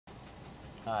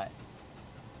All right.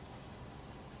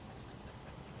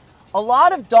 A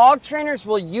lot of dog trainers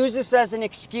will use this as an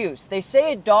excuse. They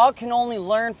say a dog can only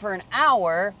learn for an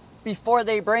hour before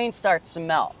their brain starts to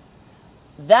melt.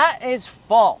 That is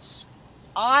false.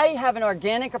 I have an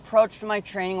organic approach to my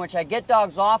training, which I get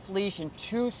dogs off leash in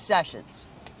 2 sessions.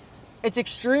 It's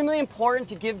extremely important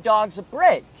to give dogs a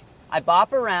break. I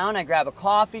bop around, I grab a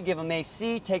coffee, give them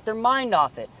AC, take their mind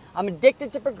off it. I'm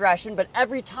addicted to progression, but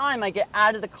every time I get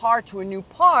out of the car to a new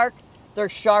park, they're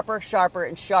sharper, sharper,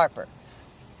 and sharper.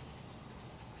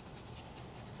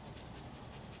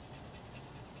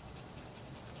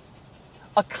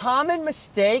 A common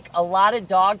mistake a lot of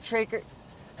dog trainers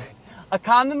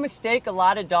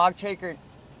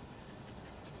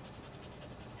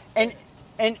an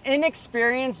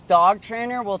inexperienced dog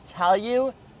trainer will tell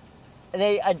you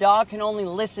a dog can only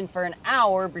listen for an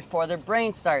hour before their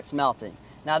brain starts melting.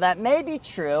 Now that may be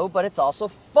true, but it's also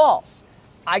false.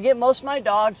 I get most of my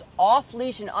dogs off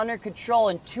leash and under control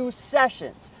in 2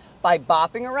 sessions by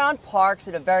bopping around parks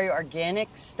in a very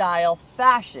organic style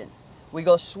fashion. We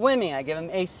go swimming, I give them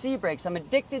AC breaks. I'm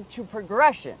addicted to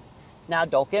progression. Now,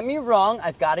 don't get me wrong,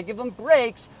 I've got to give them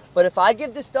breaks, but if I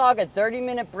give this dog a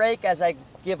 30-minute break as I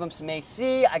give him some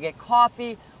AC, I get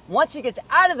coffee, once he gets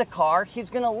out of the car, he's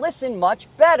going to listen much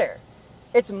better.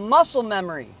 It's muscle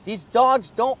memory. These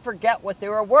dogs don't forget what they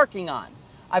were working on.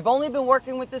 I've only been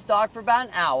working with this dog for about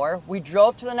an hour. We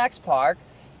drove to the next park.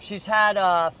 She's had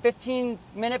a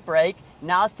 15-minute break.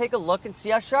 Now let's take a look and see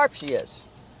how sharp she is.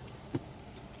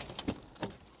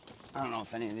 I don't know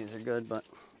if any of these are good, but...